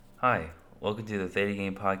Hi, welcome to the Theta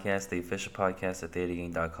Game Podcast, the official podcast at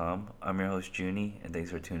ThetaGame.com. I'm your host, Junie, and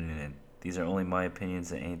thanks for tuning in. These are only my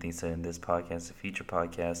opinions, and anything said in this podcast or future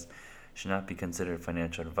podcasts should not be considered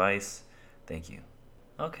financial advice. Thank you.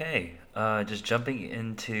 Okay, just jumping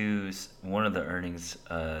into one of the earnings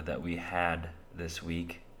that we had this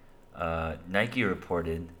week. Nike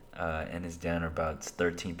reported and is down about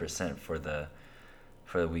 13% for the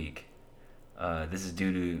week. This is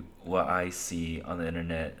due to what I see on the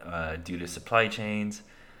internet due to supply chains,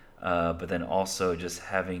 but then also just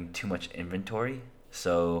having too much inventory.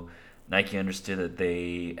 So Nike understood that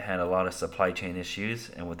they had a lot of supply chain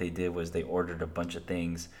issues, and what they did was they ordered a bunch of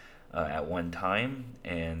things at one time,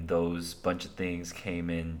 and those bunch of things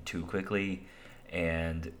came in too quickly.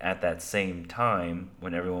 And at that same time,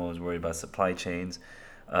 when everyone was worried about supply chains,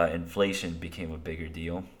 inflation became a bigger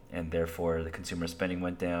deal, and therefore the consumer spending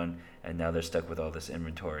went down, and now they're stuck with all this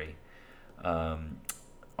inventory. Um,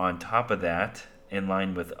 on top of that, in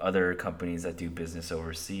line with other companies that do business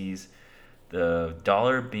overseas, the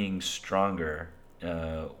dollar being stronger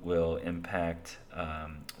will impact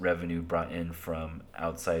revenue brought in from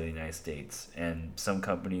outside the United States. And some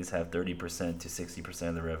companies have 30% to 60%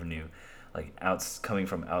 of the revenue coming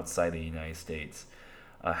from outside the United States.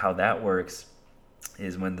 How that works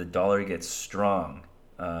is when the dollar gets strong,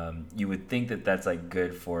 you would think that that's like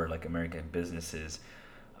good for like American businesses.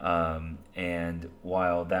 And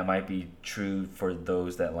while that might be true for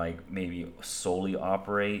those that like maybe solely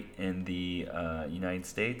operate in the United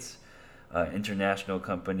States, international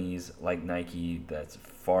companies like Nike that's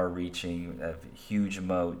far reaching, have a huge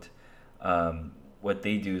moat. What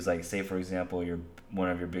they do is like say for example your one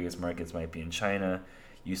of your biggest markets might be in China.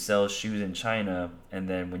 You sell shoes in China, and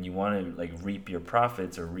then when you want to like reap your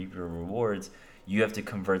profits or reap your rewards, you have to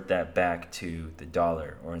convert that back to the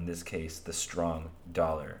dollar, or in this case, the strong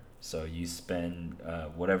dollar. So you spend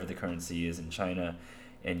whatever the currency is in China,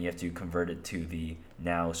 and you have to convert it to the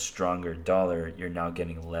now stronger dollar. You're now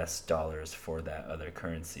getting less dollars for that other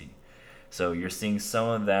currency. So you're seeing some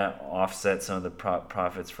of that offset some of the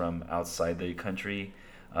profits from outside the country,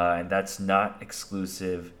 and that's not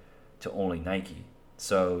exclusive to only Nike.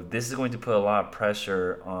 So this is going to put a lot of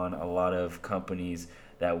pressure on a lot of companies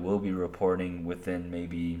that will be reporting within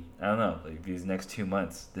maybe I don't know like these next 2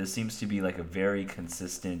 months. This seems to be like a very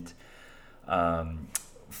consistent um,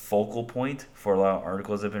 focal point for a lot of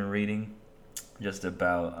articles I've been reading just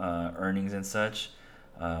about earnings and such.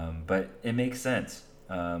 But it makes sense.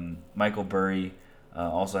 Michael Burry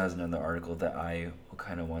also has another article that I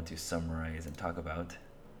kind of want to summarize and talk about.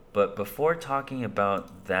 But before talking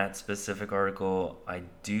about that specific article, I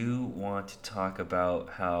do want to talk about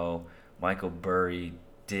how Michael Burry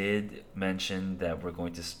did mention that we're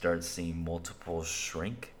going to start seeing multiple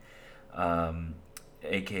shrink, um,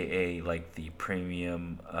 aka like the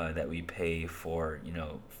premium that we pay for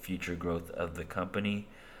future growth of the company.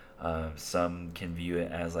 Some can view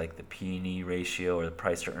it as like the P&E ratio or the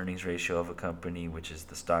price to earnings ratio of a company, which is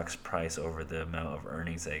the stock's price over the amount of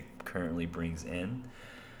earnings that it currently brings in.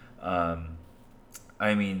 Um,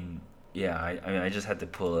 I mean, yeah, I just had to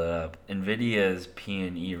pull it up. Nvidia's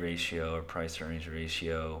P&E ratio or price to earnings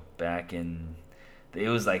ratio back in it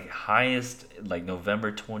was like highest like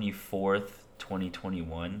November 24th,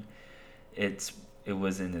 2021. It's it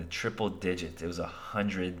was in the triple digits. It was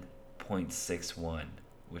 100.61,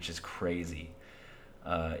 which is crazy.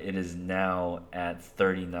 It is now at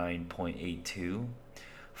 39.82.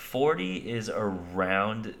 40 is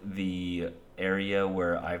around the area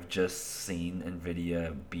where I've just seen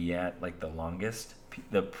Nvidia be at like the longest.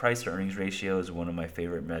 The price to earnings ratio is one of my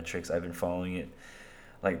favorite metrics. I've been following it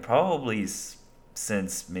like probably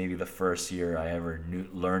since maybe the first year I ever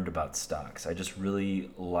learned about stocks. I just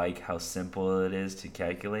really like how simple it is to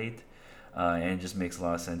calculate, and it just makes a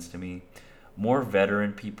lot of sense to me. More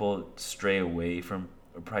veteran people stray away from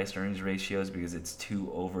price earnings ratios because it's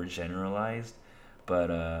too overgeneralized.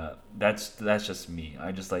 But that's just me.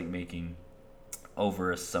 I just like making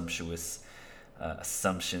over assumptuous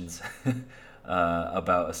assumptions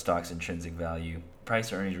about a stock's intrinsic value. Price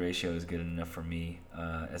to earnings ratio is good enough for me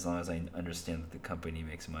as long as I understand that the company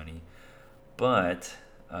makes money. But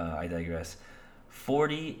I digress.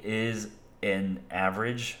 40 is an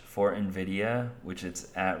average for Nvidia, which it's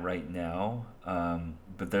at right now.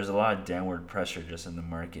 But there's a lot of downward pressure just in the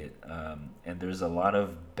market, and there's a lot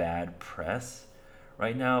of bad press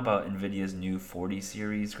right now about Nvidia's new 40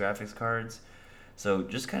 series graphics cards. So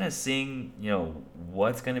just kind of seeing,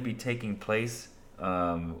 what's going to be taking place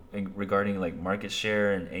regarding like market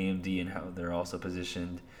share and AMD and how they're also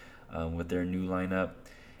positioned with their new lineup.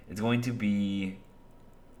 It's going to be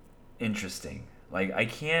interesting. like I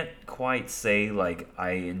can't quite say like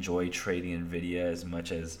I enjoy trading Nvidia as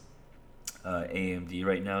much as AMD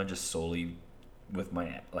right now, just solely with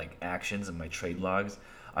my like actions and my trade logs.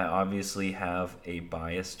 I obviously have a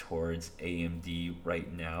bias towards AMD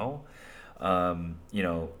right now. You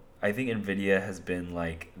know, I think Nvidia has been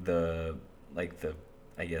like the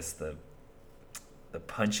I guess the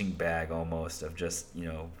punching bag almost of just, you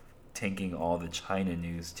know, tanking all the China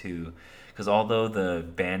news too. Because although the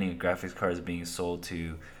banning of graphics cards being sold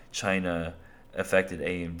to China affected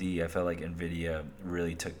AMD, I felt like Nvidia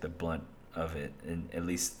really took the blunt of it, and at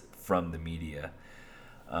least from the media.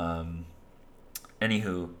 Um,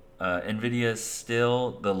 Anywho, Nvidia is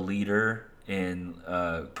still the leader in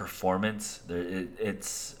performance.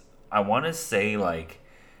 It's I want to say like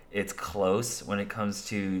it's close when it comes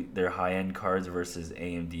to their high end cards versus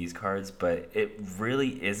AMD's cards, but it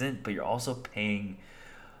really isn't. But you're also paying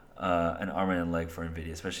an arm and a leg for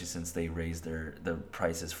Nvidia, especially since they raised their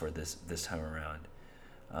prices for this time around.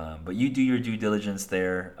 But you do your due diligence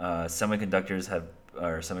there. Semiconductor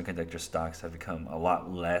stocks have become a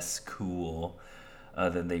lot less cool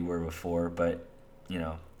than they were before. But you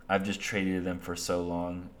know, I've just traded them for so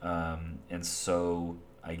long, and so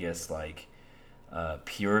I guess like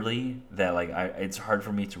purely that like it's hard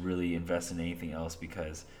for me to really invest in anything else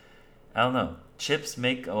because I don't know. Chips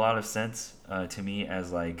make a lot of sense to me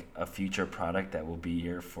as like a future product that will be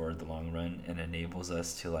here for the long run and enables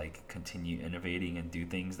us to like continue innovating and do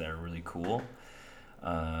things that are really cool.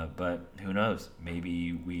 But who knows?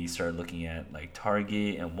 Maybe we start looking at like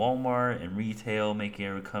Target and Walmart and retail making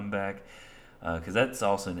a comeback because that's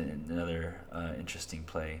also another interesting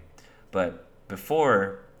play. But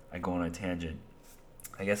before I go on a tangent,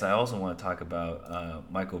 I guess I also want to talk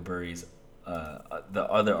about Michael Burry's the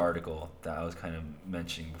other article that I was kind of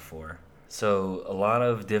mentioning before. So a lot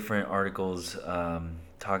of different articles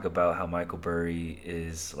talk about how Michael Burry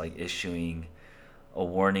is like issuing a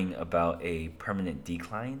warning about a permanent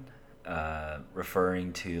decline,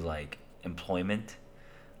 referring to like employment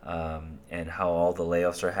and how all the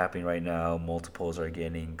layoffs are happening right now. Multiples are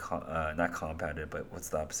getting not compounded, but what's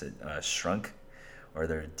the opposite? Shrunk, or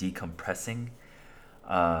they're decompressing.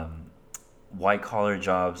 Um, White collar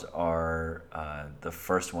jobs are the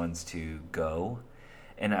first ones to go.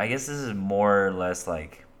 And I guess this is more or less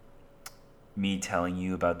like me telling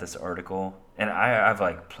you about this article. And I have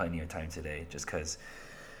like plenty of time today just because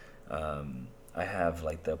I have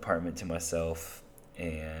like the apartment to myself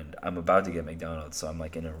and I'm about to get McDonald's. So I'm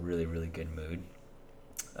like in a really, really good mood.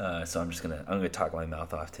 So I'm gonna talk my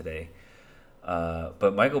mouth off today.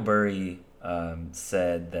 But Michael Burry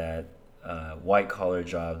said that white collar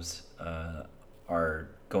jobs are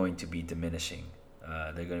going to be diminishing.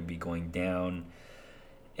 They're going to be going down,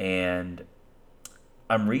 and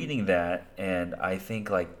I'm reading that, and I think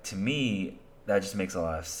like to me that just makes a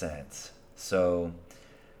lot of sense. So,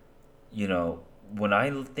 you know, when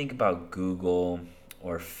I think about Google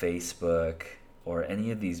or Facebook or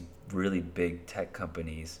any of these really big tech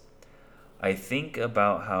companies, I think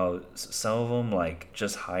about how some of them like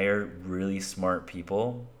just hire really smart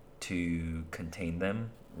people to contain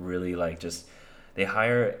them. Really like just they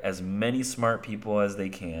hire as many smart people as they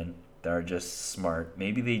can that are just smart.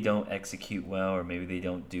 Maybe they don't execute well or maybe they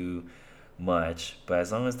don't do much, but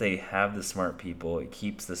as long as they have the smart people, it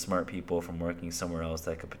keeps the smart people from working somewhere else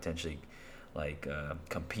that could potentially like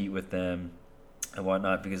compete with them and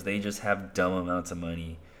whatnot because they just have dumb amounts of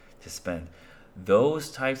money to spend. Those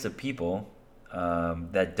types of people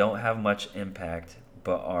that don't have much impact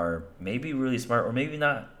but are maybe really smart or maybe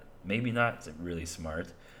not really smart,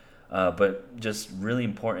 but just really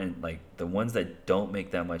important. Like the ones that don't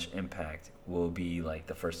make that much impact will be like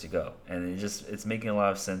the first to go, and it's making a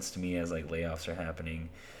lot of sense to me as like layoffs are happening.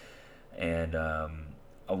 And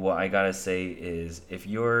what I gotta say is, if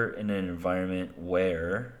you're in an environment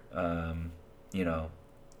where you know,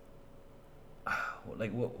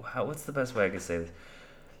 what's the best way I could say this?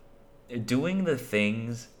 Doing the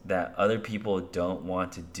things that other people don't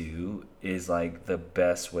want to do is like the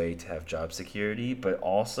best way to have job security, but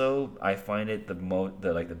also I find it the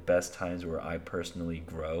best times where I personally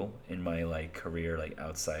grow in my like career, like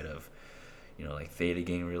outside of, you know, like theta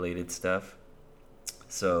gang related stuff.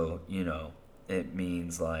 So, you know, it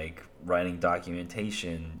means like writing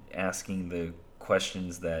documentation, asking the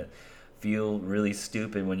questions that feel really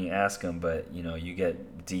stupid when you ask them, but you know, you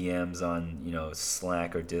get DMs on, you know,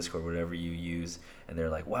 Slack or Discord, whatever you use, and they're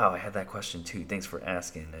like, "Wow, I had that question too. Thanks for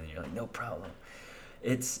asking." And you're like, "No problem."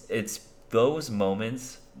 It's those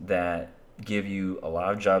moments that give you a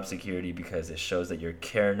lot of job security because it shows that you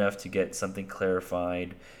care enough to get something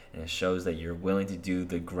clarified, and it shows that you're willing to do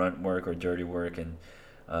the grunt work or dirty work and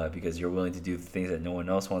because you're willing to do things that no one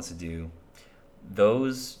else wants to do.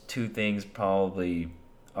 Those two things probably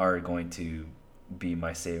are going to be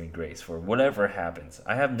my saving grace for whatever happens.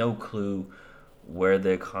 I have no clue where the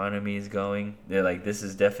economy is going. They're like, this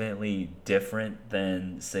is definitely different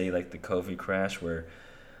than, say, like the COVID crash where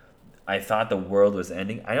I thought the world was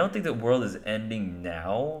ending. I don't think the world is ending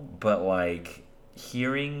now, but like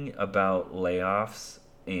hearing about layoffs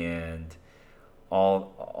and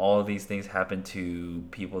all of these things happen to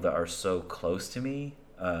people that are so close to me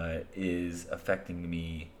is affecting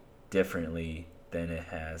me differently than it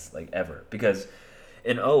has like ever. Because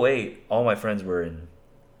in '08, all my friends were in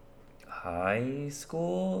high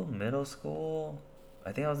school, middle school.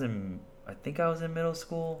 I think I was in middle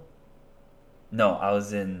school. No, I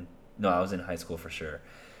was in high school for sure.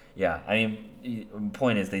 Yeah, I mean,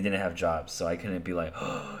 point is they didn't have jobs, so I couldn't be like,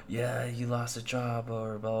 oh, yeah, you lost a job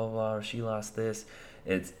or blah blah blah, or she lost this.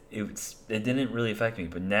 It didn't really affect me,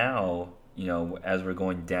 but now as we're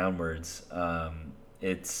going downwards, I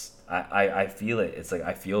feel it. It's like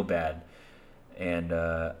I feel bad, and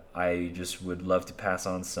I just would love to pass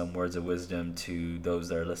on some words of wisdom to those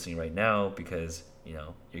that are listening right now because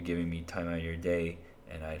you're giving me time out of your day,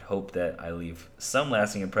 and I'd hope that I leave some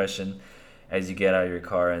lasting impression as you get out of your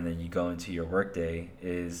car and then you go into your workday.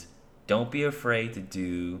 Is don't be afraid to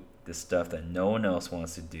do the stuff that no one else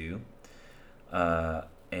wants to do,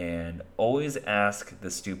 and always ask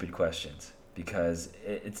the stupid questions because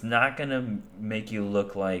it's not gonna make you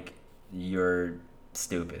look like you're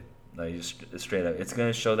stupid. Like just straight up, it's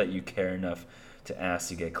gonna show that you care enough to ask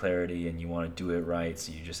to get clarity and you want to do it right,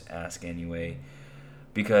 so you just ask anyway.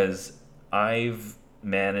 Because I've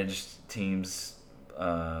managed teams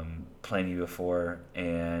plenty before,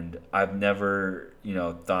 and I've never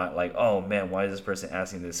thought like, oh man, why is this person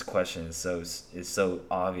asking this question? It's so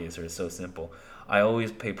obvious or it's so simple. I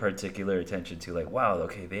always pay particular attention to like, wow,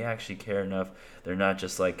 okay, they actually care enough. They're not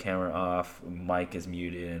just like camera off, mic is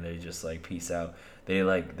muted, and they just like peace out. They're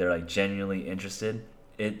like genuinely interested.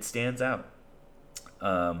 It stands out.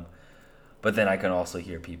 Um, but then I can also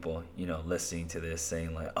hear people, listening to this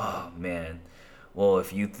saying like, oh man, well,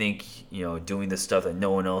 if you think, doing the stuff that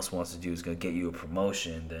no one else wants to do is going to get you a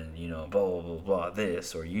promotion, then, blah, blah, blah, blah,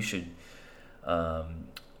 this, or you should,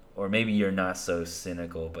 or maybe you're not so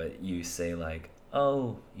cynical, but you say like,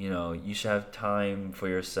 oh, you should have time for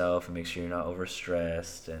yourself and make sure you're not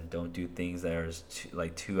overstressed and don't do things that are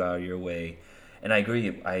too out of your way. And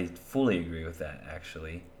I fully agree with that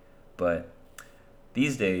actually. But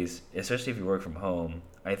these days, especially if you work from home,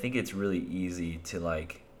 I think it's really easy to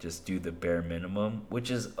like just do the bare minimum, which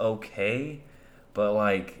is okay, but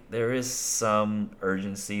like there is some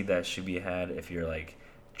urgency that should be had if you're like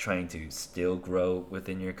trying to still grow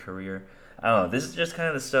within your career. I don't know. This is just kind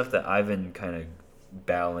of the stuff that I've been kind of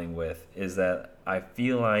battling with. Is that I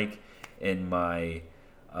feel like in my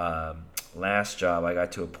last job, I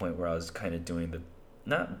got to a point where I was kind of doing the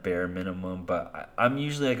not bare minimum, but I'm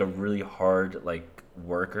usually like a really hard like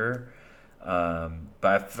worker.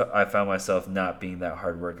 But I found myself not being that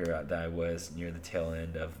hard worker that I was near the tail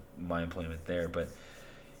end of my employment there. But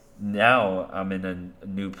now I'm in a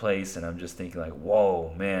new place and I'm just thinking like,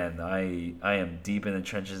 whoa, man, I am deep in the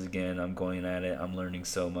trenches again. I'm going at it. I'm learning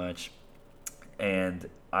so much. And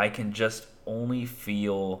I can just only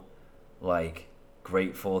feel like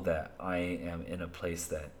grateful that I am in a place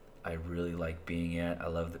that I really like being at. I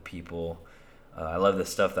love the people. I love the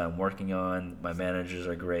stuff that I'm working on. My managers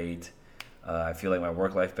are great. I feel like my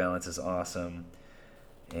work-life balance is awesome.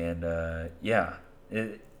 And yeah,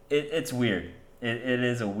 it's weird. It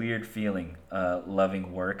is a weird feeling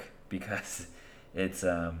loving work because it's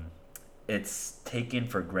taken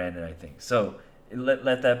for granted, I think. So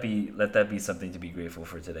let that be something to be grateful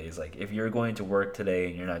for today. Is like if you're going to work today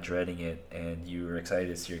and you're not dreading it and you're excited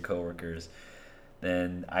to see your coworkers,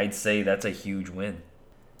 then I'd say that's a huge win.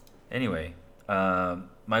 Anyway,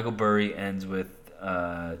 Michael Burry ends with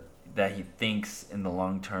that he thinks in the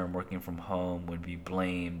long term working from home would be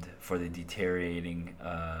blamed for the deteriorating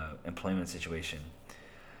employment situation.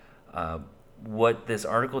 What this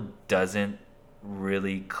article doesn't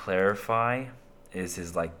really clarify is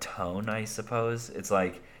his like tone, I suppose. It's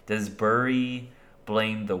like, does Burry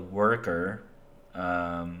blame the worker,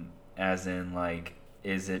 as in like,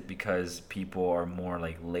 is it because people are more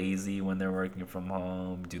like lazy when they're working from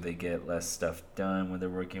home? Do they get less stuff done when they're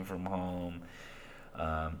working from home?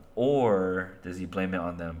 Or does he blame it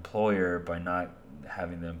on the employer by not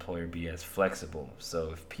having the employer be as flexible?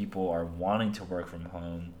 So if people are wanting to work from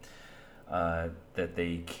home, that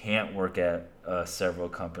they can't work at several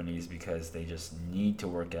companies because they just need to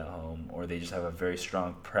work at home, or they just have a very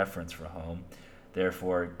strong preference for home,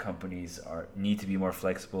 Therefore, companies need to be more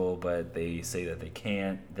flexible, but they say that they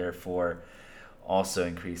can't. Therefore, also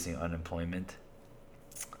increasing unemployment.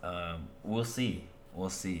 We'll see. We'll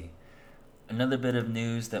see. Another bit of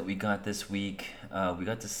news that we got this week, we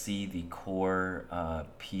got to see the core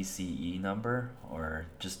PCE number, or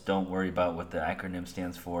just don't worry about what the acronym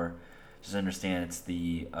stands for. Just understand it's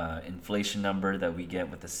the inflation number that we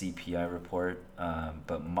get with the CPI report,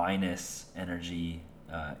 but minus energy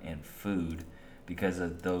and food, because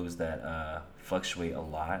of those that fluctuate a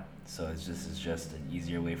lot. So this is just an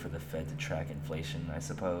easier way for the Fed to track inflation, I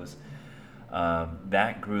suppose.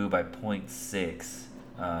 That grew by 0.6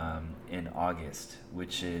 in August,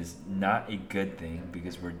 which is not a good thing,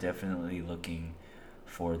 because we're definitely looking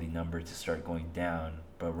for the number to start going down,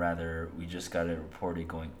 but rather we just got it reported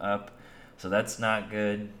going up. So that's not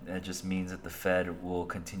good. That just means that the Fed will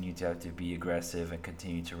continue to have to be aggressive and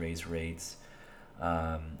continue to raise rates.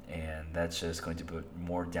 And that's just going to put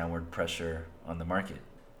more downward pressure on the market.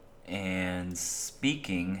 And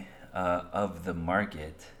speaking of the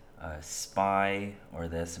market, SPY, or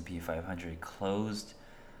the S&P 500, closed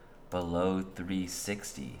below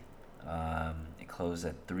 360. It closed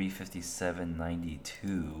at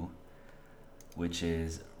 357.92, which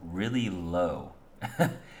is really low.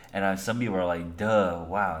 And some people are like, duh,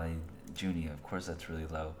 wow, Junie, of course that's really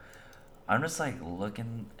low. I'm just like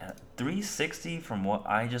looking at 360 from what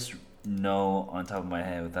I just know on top of my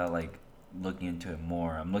head without like looking into it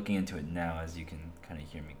more. I'm looking into it now, as you can kind of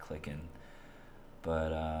hear me clicking. But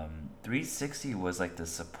 360 was like the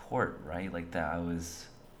support, right? Like that.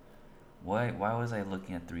 Why was I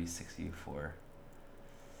looking at 360 for?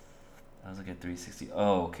 I was looking at 360.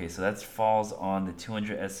 Oh, okay. So that falls on the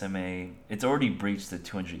 200 SMA. It's already breached the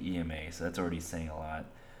 200 EMA, so that's already saying a lot.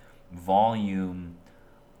 Volume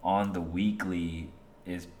on the weekly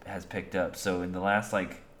has picked up. So in the last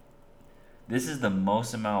this is the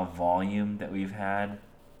most amount of volume that we've had,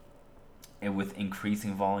 and with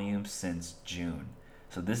increasing volume since June.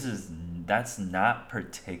 So that's not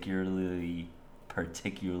particularly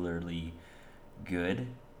good.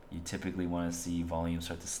 You typically want to see volume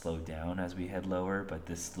start to slow down as we head lower, but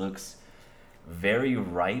this looks very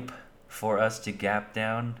ripe for us to gap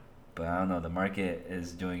down. But I don't know, the market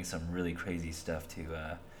is doing some really crazy stuff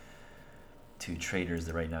to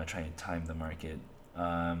traders right now, trying to time the market.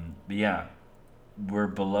 But yeah, we're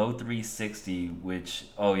below 360, which,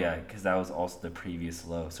 because that was also the previous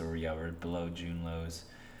low. So we're below June lows.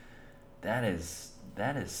 That is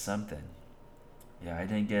something. Yeah, I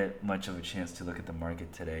didn't get much of a chance to look at the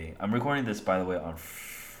market today. I'm recording this, by the way, on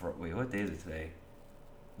wait, what day is it today?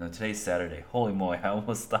 No, today's Saturday. Holy moly, I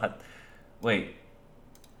almost thought. Wait.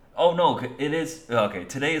 Oh no, it is. Okay,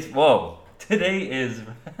 today is. Whoa, today is.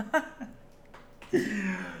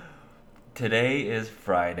 Today is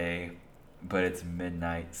Friday, but it's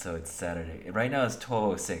midnight, so it's Saturday. Right now it's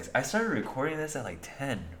 12:06. I started recording this at like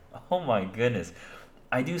 10. Oh my goodness.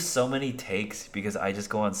 I do so many takes because I just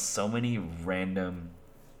go on so many random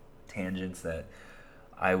tangents that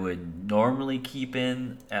I would normally keep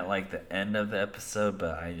in at like the end of the episode,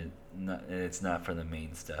 but it's not for the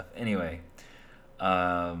main stuff. Anyway,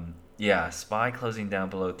 yeah, SPY closing down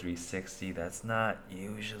below 360. That's not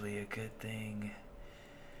usually a good thing.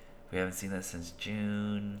 We haven't seen that since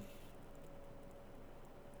June.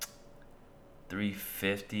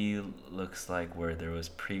 350 looks like where there was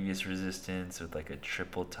previous resistance with like a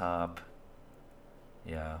triple top.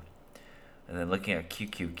 Yeah. And then looking at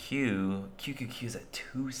QQQ is at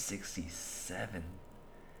 267.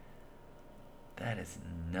 That is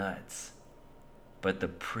nuts. But the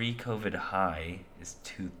pre-COVID high is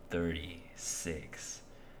 236.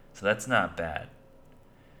 So that's not bad.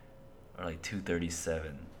 Or like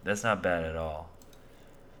 237. That's not bad at all.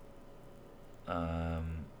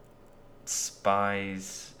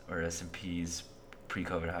 SPY's or S&P's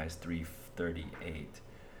pre-COVID high is 338.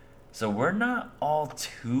 So we're not all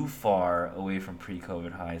too far away from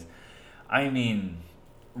pre-COVID highs. I mean,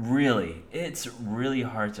 really, it's really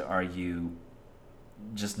hard to argue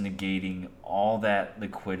just negating all that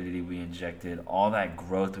liquidity we injected, all that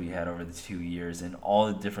growth we had over the 2 years, and all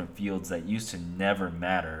the different fields that used to never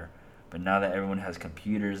matter. But now that everyone has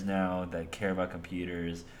computers now that care about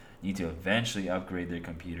computers, need to eventually upgrade their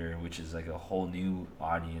computer, which is like a whole new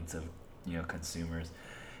audience of consumers.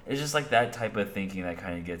 It's just like that type of thinking that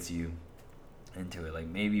kind of gets you into it. Like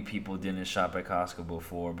maybe people didn't shop at Costco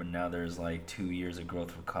before, but now there's like 2 years of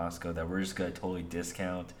growth for Costco that we're just gonna totally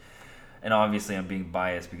discount. And obviously I'm being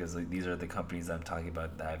biased because like these are the companies I'm talking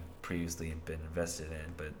about that I've previously been invested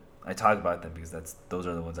in, but I talk about them because those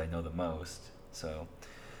are the ones I know the most. So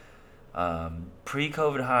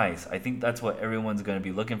pre-COVID highs, I think that's what everyone's going to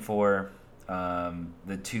be looking for.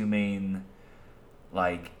 The two main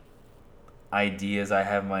like ideas I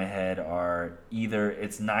have in my head are either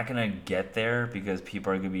it's not gonna get there because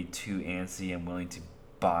people are gonna be too antsy and willing to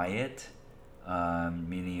buy it,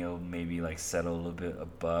 meaning it'll maybe like settle a little bit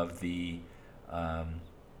above the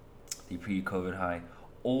pre-COVID high,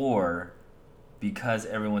 or because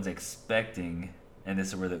everyone's expecting, and this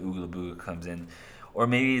is where the Ooga Booga comes in, or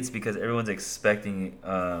maybe it's because everyone's expecting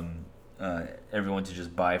everyone to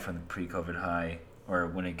just buy from the pre-COVID high, or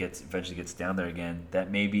when it eventually gets down there again,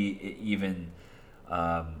 that maybe it even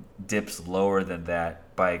dips lower than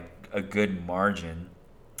that by a good margin,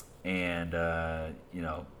 and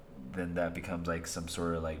then that becomes like some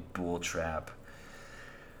sort of like bull trap.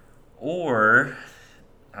 Or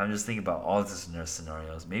I'm just thinking about all these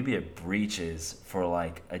scenarios. Maybe it breaches for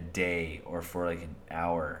like a day or for like an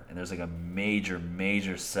hour, and there's like a major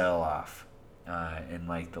sell off in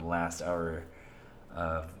like the last hour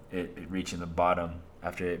of it reaching the bottom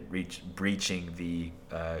after it breaching the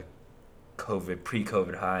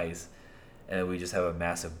pre-COVID highs, and we just have a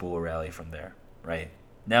massive bull rally from there. Right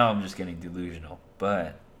now, I'm just getting delusional,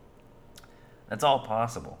 but that's all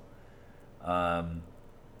possible.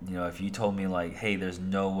 If you told me like, hey, there's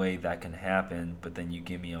no way that can happen, but then you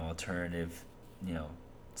give me an alternative,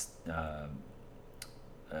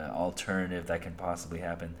 alternative that can possibly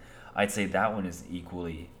happen, I'd say that one is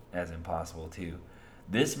equally as impossible too.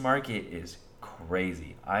 This market is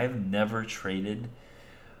crazy. I've never traded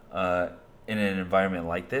in an environment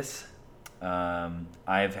like this.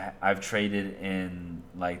 I've traded in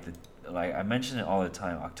like I mention it all the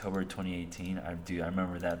time. October 2018. I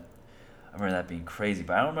remember that. I remember that being crazy,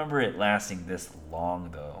 but I don't remember it lasting this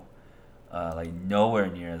long though. Like nowhere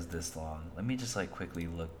near as this long. Let me just like quickly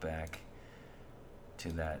look back to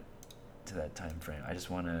that time frame. I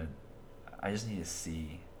just need to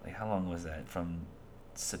see like how long was that from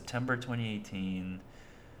September 2018.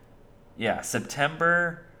 Yeah,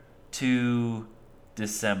 September to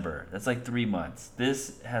December. That's like 3 months.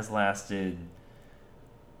 This has lasted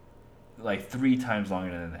like 3 times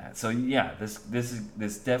longer than that. So yeah, this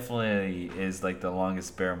definitely is like the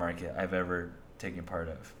longest bear market I've ever taken part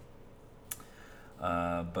of.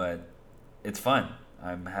 But it's fun.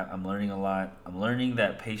 I'm learning a lot. I'm learning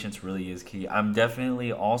that patience really is key. I'm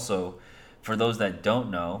definitely also, for those that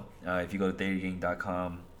don't know, if you go to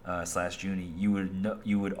thetagang.com /Junie,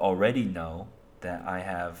 you would already know that I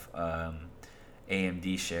have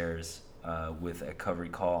AMD shares with a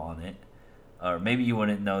covered call on it. Or maybe you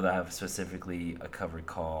wouldn't know that I have specifically a covered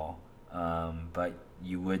call, but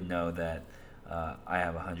you would know that I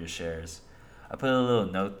have 100 shares. I put a little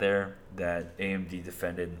note there that AMD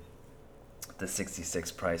defended the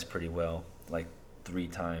 66 price pretty well, like 3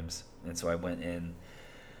 times. And so I went in,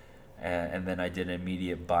 and then I did an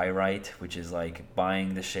immediate buy right, which is like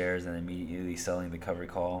buying the shares and immediately selling the covered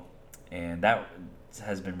call. And that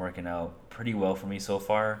has been working out pretty well for me so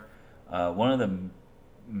far. One of the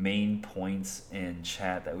main points in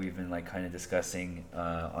chat that we've been like kind of discussing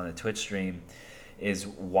on the Twitch stream is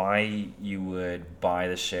why you would buy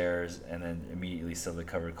the shares and then immediately sell the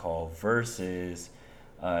covered call versus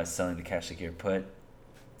selling the cash secured put.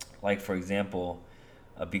 Like for example,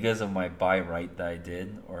 because of my buy right that I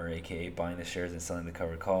did, or aka buying the shares and selling the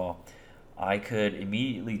covered call, I could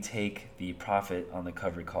immediately take the profit on the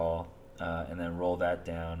covered call and then roll that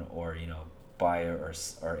down, or buy or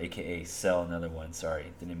aka sell another one.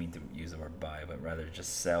 Sorry, didn't mean to use the word buy, but rather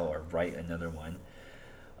just sell or write another one.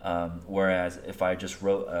 Whereas if I just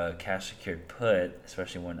wrote a cash secured put,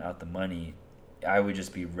 especially one out the money, I would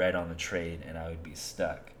just be red on the trade and I would be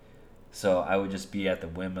stuck. So I would just be at the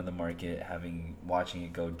whim of the market, watching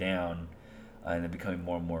it go down, and then becoming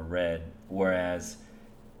more and more red. Whereas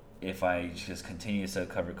if I just continue to sell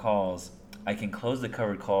covered calls, I can close the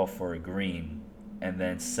covered call for a green and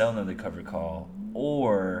then sell another covered call,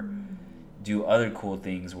 or do other cool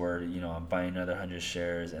things where I'm buying another 100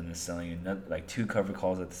 shares and then selling another, like 2 covered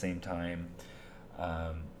calls at the same time.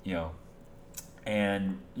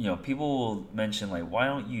 And people will mention like, why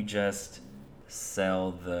don't you just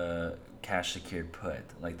sell the cash secured put,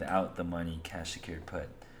 like the out the money cash secured put?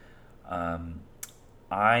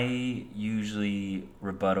 I usually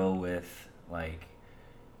rebuttal with like,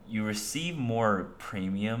 you receive more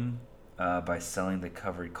premium by selling the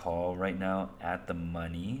covered call right now at the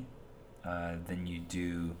money than you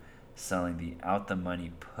do selling the out the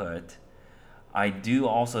money put. I do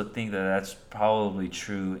also think that that's probably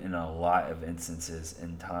true in a lot of instances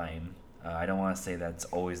in time. I don't want to say that's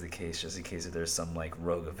always the case, just in case if there's some like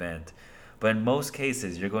rogue event. But in most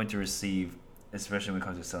cases, you're going to receive, especially when it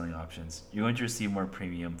comes to selling options, you're going to receive more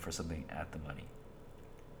premium for something at the money.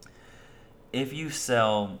 if you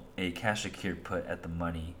sell a cash secured put at the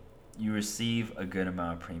money, you receive a good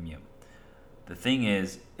amount of premium. The thing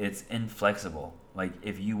is, it's inflexible. Like,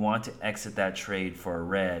 if you want to exit that trade for a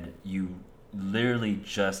red, you literally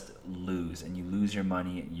just lose, and you lose your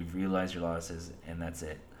money, you've realized your losses, and that's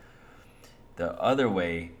it. The other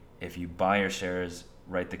way, if you buy your shares,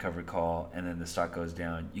 write the covered call, and then the stock goes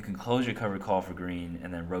down, you can close your covered call for green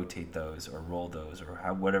and then rotate those or roll those or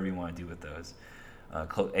whatever you want to do with those,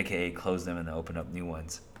 aka close them and then open up new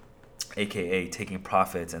ones, aka taking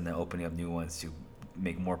profits and then opening up new ones to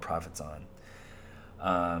make more profits on.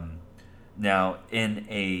 Now, in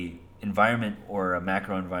a environment or a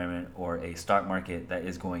macro environment or a stock market that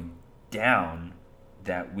is going down,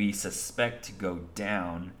 that we suspect to go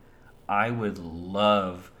down, I would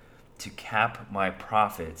love to cap my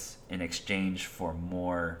profits in exchange for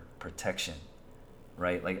more protection,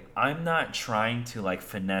 right? Like, I'm not trying to like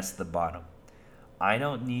finesse the bottom. I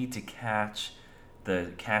don't need to catch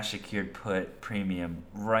the cash secured put premium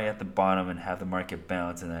right at the bottom and have the market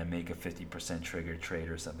bounce and I make a 50% trigger trade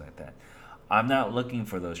or something like that. I'm not looking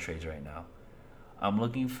for those trades right now. I'm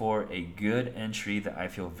looking for a good entry that I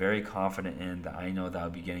feel very confident in, that I know that I'll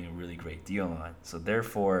be getting a really great deal on. So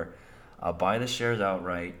therefore, I'll buy the shares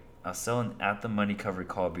outright. I'll sell an at the money covered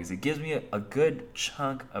call because it gives me a good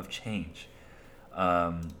chunk of change.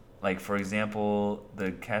 Like, for example,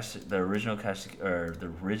 the original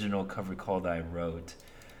covered call that I wrote.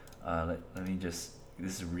 Let me just,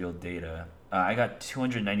 this is real data. I got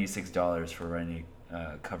 $296 for running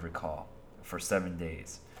a covered call for 7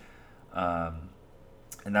 days, and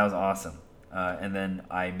that was awesome. And then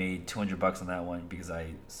I made $200 on that one because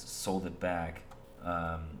I sold it back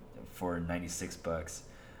for $96,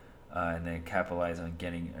 and then capitalized on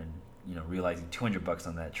getting realizing $200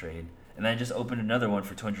 on that trade. And then I just opened another one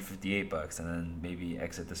for $258, and then maybe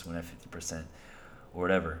exit this one at 50% or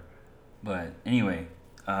whatever. But anyway,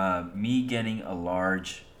 me getting a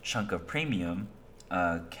large chunk of premium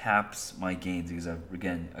caps my gains because,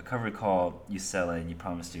 again, a covered call, you sell it and you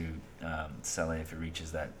promise to sell it if it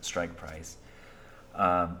reaches that strike price.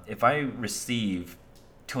 If I receive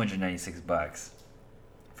 $296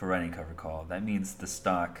 for running a covered call, that means the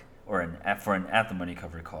stock, or for an at the money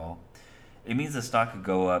covered call, it means the stock could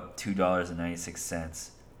go up $2.96,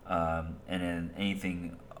 and then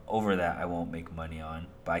anything over that I won't make money on,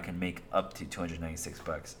 but I can make up to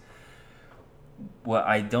 $296. What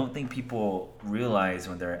I don't think people realize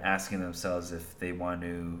when they're asking themselves if they want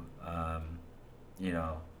to,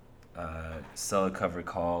 sell a covered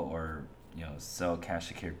call or sell a cash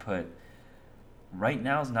secured put, right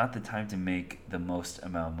now is not the time to make the most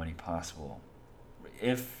amount of money possible.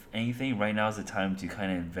 If anything, right now is the time to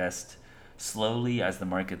kind of invest slowly as the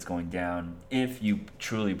market's going down, if you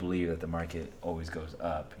truly believe that the market always goes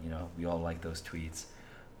up. We all like those tweets,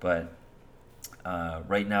 but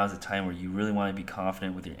right now is a time where you really want to be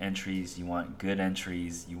confident with your entries. You want good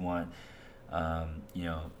entries. You want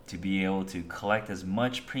to be able to collect as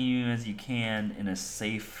much premium as you can in a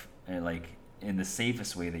safe, in the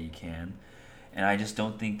safest way that you can. And I just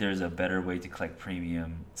don't think there's a better way to collect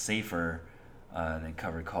premium safer than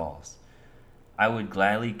covered calls. I would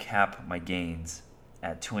gladly cap my gains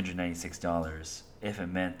at $296 if it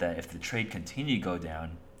meant that if the trade continued to go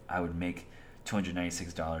down, I would make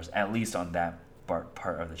 $296 at least on that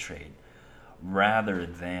part of the trade, rather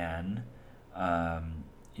than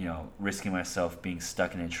risking myself being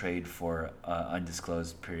stuck in a trade for an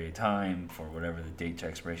undisclosed period of time for whatever the date to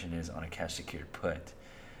expiration is on a cash secured put.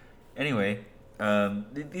 Anyway,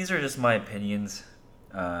 these are just my opinions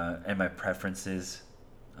and my preferences.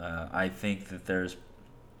 I think that there's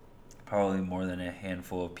probably more than a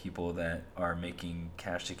handful of people that are making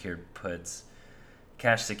cash secured puts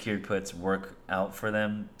work out for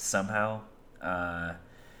them somehow.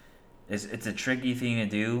 It's a tricky thing to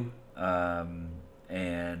do,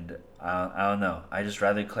 and I don't know. I just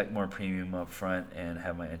rather collect more premium up front and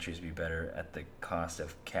have my entries be better at the cost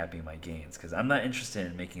of capping my gains, because I'm not interested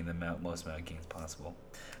in making the most amount of gains possible.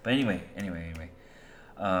 But anyway.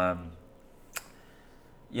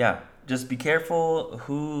 Yeah, just be careful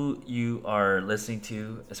who you are listening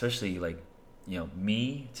to, especially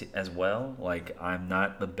me as well. Like, I'm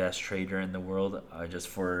not the best trader in the world. Just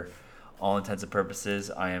for all intents and purposes,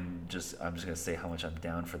 I'm just gonna say how much I'm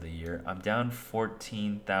down for the year. I'm down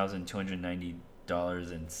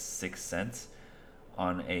 $14,290.06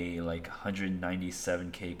 on a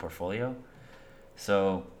 197K portfolio.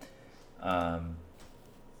 So,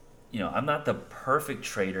 I'm not the perfect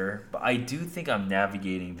trader, but I do think I'm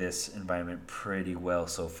navigating this environment pretty well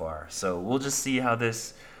so far. So we'll just see how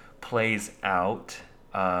this plays out.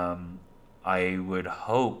 I would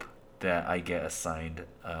hope that I get assigned,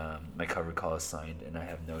 my covered call assigned, and I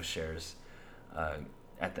have no shares uh,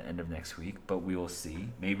 at the end of next week. But we will see.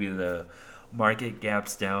 Maybe the market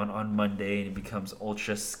gaps down on Monday and it becomes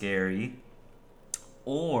ultra scary,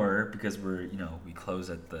 or because we close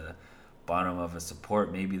at the bottom of a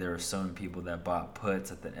support. Maybe there are so many people that bought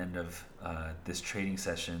puts at the end of this trading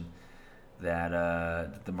session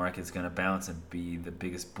that the market's gonna bounce and be the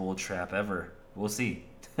biggest bull trap ever. We'll see.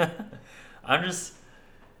 I'm just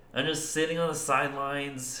I'm just sitting on the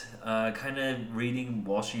sidelines, kind of reading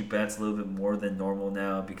Wall Street Bets a little bit more than normal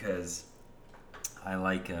now because I've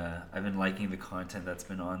been liking the content that's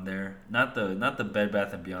been on there. Not the Bed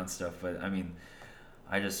Bath and Beyond stuff, but I mean,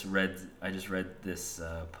 I just read this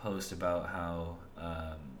post about how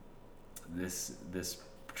this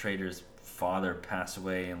trader's father passed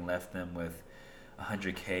away and left them with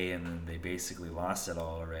 100K, and then they basically lost it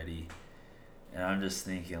all already. And I'm just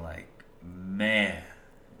thinking like, man,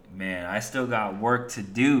 I still got work to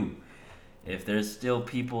do. If there's still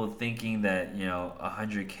people thinking that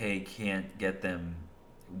 100K can't get them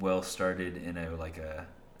well started in a I don't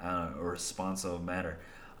know, a responsible manner,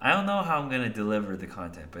 I don't know how I'm gonna deliver the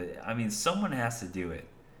content, but I mean someone has to do it.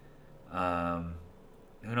 Um,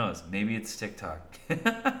 who knows? Maybe it's TikTok.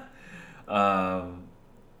 um,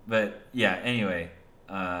 but yeah. Anyway,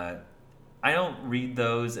 I don't read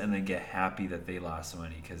those and then get happy that they lost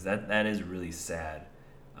money because that is really sad.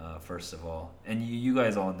 First of all, and you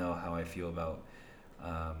guys all know how I feel about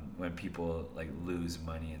when people like lose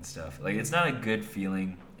money and stuff. Like it's not a good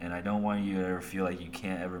feeling, and I don't want you to ever feel like you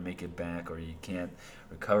can't ever make it back or you can't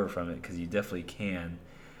recover from it because you definitely can.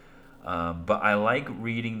 But I like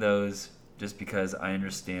reading those just because I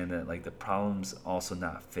understand that like the problem's also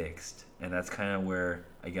not fixed, and that's kind of where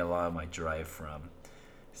I get a lot of my drive from.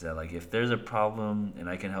 Is that like if there's a problem and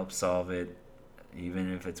I can help solve it,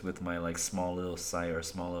 even if it's with my like small little site or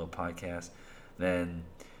small little podcast, then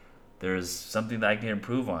there's something that I can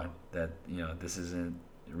improve on. That this isn't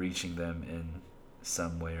reaching them in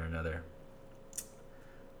some way or another.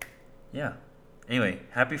 Yeah. Anyway,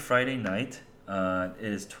 happy Friday night. It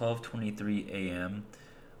is 12:23 a.m.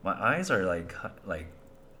 My eyes are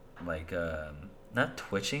not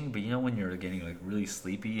twitching, but when you're getting like really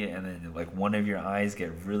sleepy and then like one of your eyes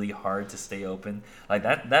get really hard to stay open. Like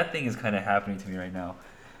that thing is kind of happening to me right now.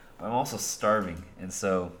 But I'm also starving, and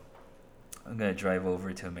so I'm gonna drive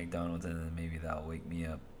over to a McDonald's and then maybe that'll wake me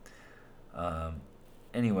up. Um,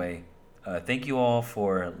 anyway, thank you all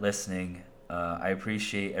for listening. I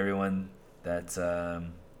appreciate everyone that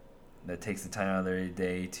takes the time out of their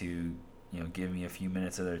day to give me a few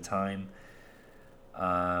minutes of their time.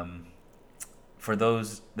 Um, for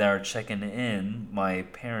those that are checking in, my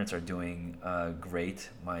parents are doing great.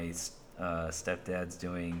 My stepdad's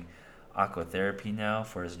doing aquatherapy now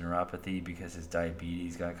for his neuropathy because his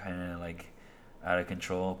diabetes got kind of like out of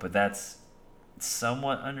control. But that's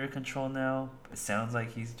somewhat under control now. It sounds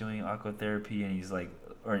like he's doing aquatherapy and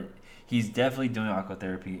he's definitely doing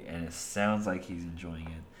aquatherapy and it sounds like he's enjoying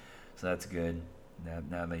it. So that's good.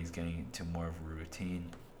 Now that he's getting into more of a routine.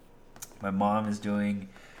 My mom is doing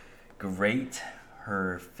great.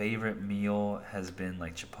 Her favorite meal has been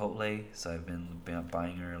like Chipotle, so I've been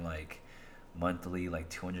buying her like monthly like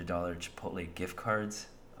 $200 Chipotle gift cards,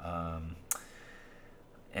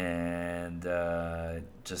 and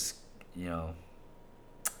just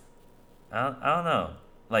I don't know,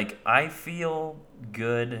 like I feel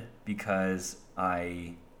good because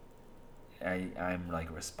I'm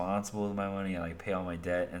like responsible with my money. I like pay all my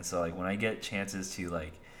debt, and so like when I get chances to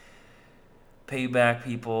like pay back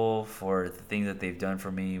people for the things that they've done for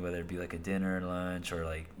me, whether it be like a dinner, lunch, or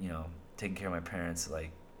like taking care of my parents,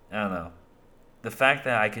 like I don't know, the fact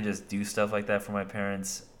that I can just do stuff like that for my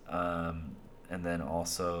parents, and then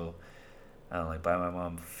also I don't know, like buy my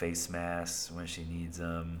mom face masks when she needs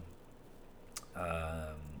them.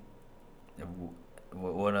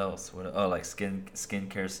 What else? Like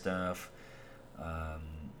skincare stuff.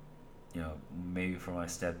 Um, Maybe for my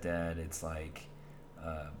stepdad, it's like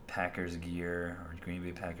Packers gear or Green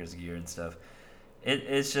Bay Packers gear and stuff.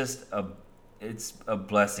 It's a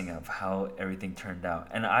blessing of how everything turned out.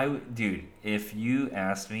 And dude, if you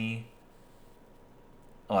asked me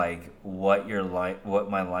like what I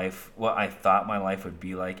thought my life would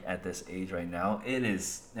be like at this age right now, it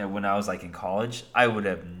is when I was like in college, I would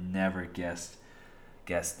have never guessed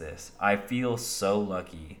this. I feel so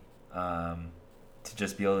lucky to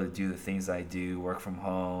just be able to do the things I do, work from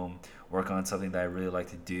home, work on something that I really like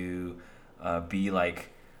to do, be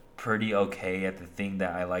like pretty okay at the thing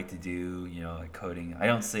that I like to do, like coding. I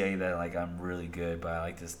don't say that like I'm really good, but I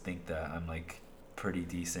like to think that I'm like pretty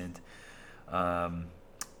decent.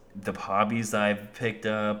 the hobbies that I've picked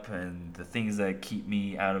up and the things that keep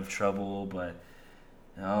me out of trouble. But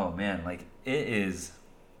oh man, like it's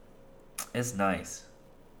nice.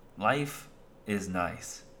 Life is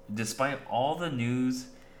nice. Despite all the news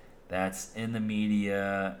that's in the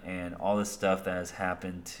media and all the stuff that has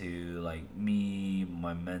happened to like me,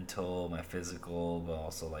 my mental, my physical, but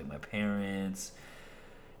also like my parents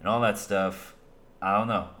and all that stuff. I don't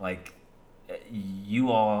know. Like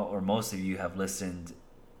you all or most of you have listened,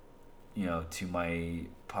 to my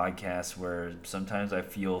podcast where sometimes I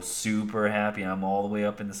feel super happy and I'm all the way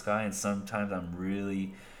up in the sky, and sometimes I'm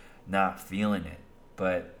really not feeling it.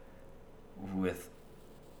 But with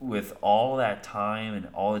all that time and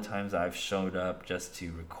all the times I've showed up just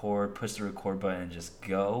to record, push the record button and just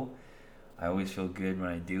go, I always feel good when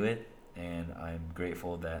I do it, and I'm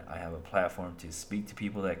grateful that I have a platform to speak to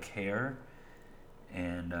people that care.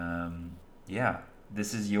 And yeah,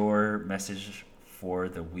 this is your message for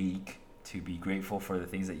the week, to be grateful for the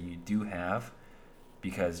things that you do have,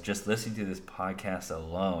 because just listening to this podcast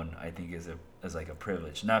alone, I think is like a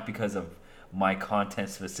privilege. Not because of my content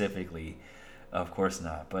specifically, of course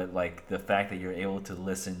not, but like the fact that you're able to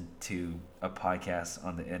listen to a podcast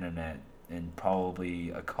on the internet in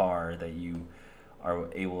probably a car that you are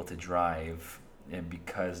able to drive, and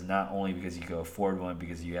because not only because you can afford one,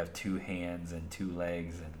 because you have two hands and two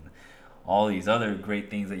legs and all these other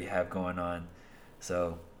great things that you have going on.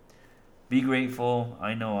 So be grateful.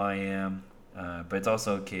 I know I am, but it's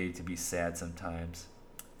also okay to be sad sometimes.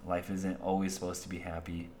 Life isn't always supposed to be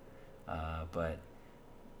happy, but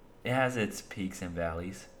it has its peaks and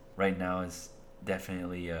valleys. Right now is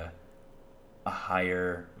definitely a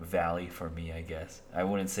higher valley for me, I guess. I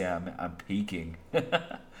wouldn't say I'm peaking,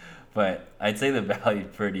 but I'd say the valley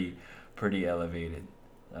is pretty elevated.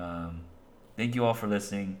 Um, Thank you all for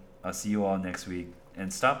listening. I'll see you all next week,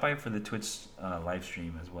 and stop by for the Twitch live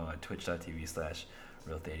stream as well at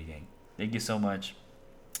twitch.tv/Real Theta Gang. Thank you so much.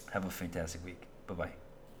 Have a fantastic week. Bye bye.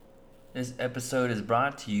 This episode is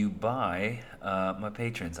brought to you by my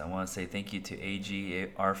patrons. I want to say thank you to AG,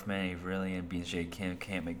 Arfman, Avrilian, Beans J. Kim,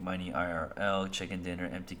 Can't Make Money, IRL, Chicken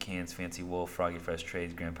Dinner, Empty Cans, Fancy Wolf, Froggy Fresh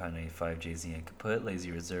Trades, Grandpa 95, Jay-Z and Kaput,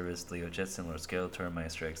 Lazy Reservist, Leo Jetson, Lord Skeletor,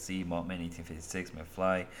 Maestro XC, Maltman 1856,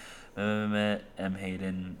 McFly, M.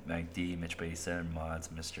 Hayden, MacD, Mitch 87, Mods,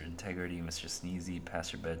 Mr. Integrity, Mr. Sneezy,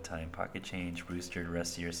 Pastor Bedtime, Pocket Change, Rooster,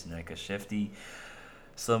 Rustier, Seneca, Shifty,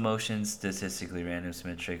 Slow Motion, Statistically Random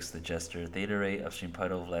Symmetrics, The Jester, Theta Ray, Upstream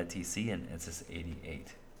Puddle, Vlad TC, and Insis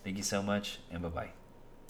 88. Thank you so much, and bye-bye.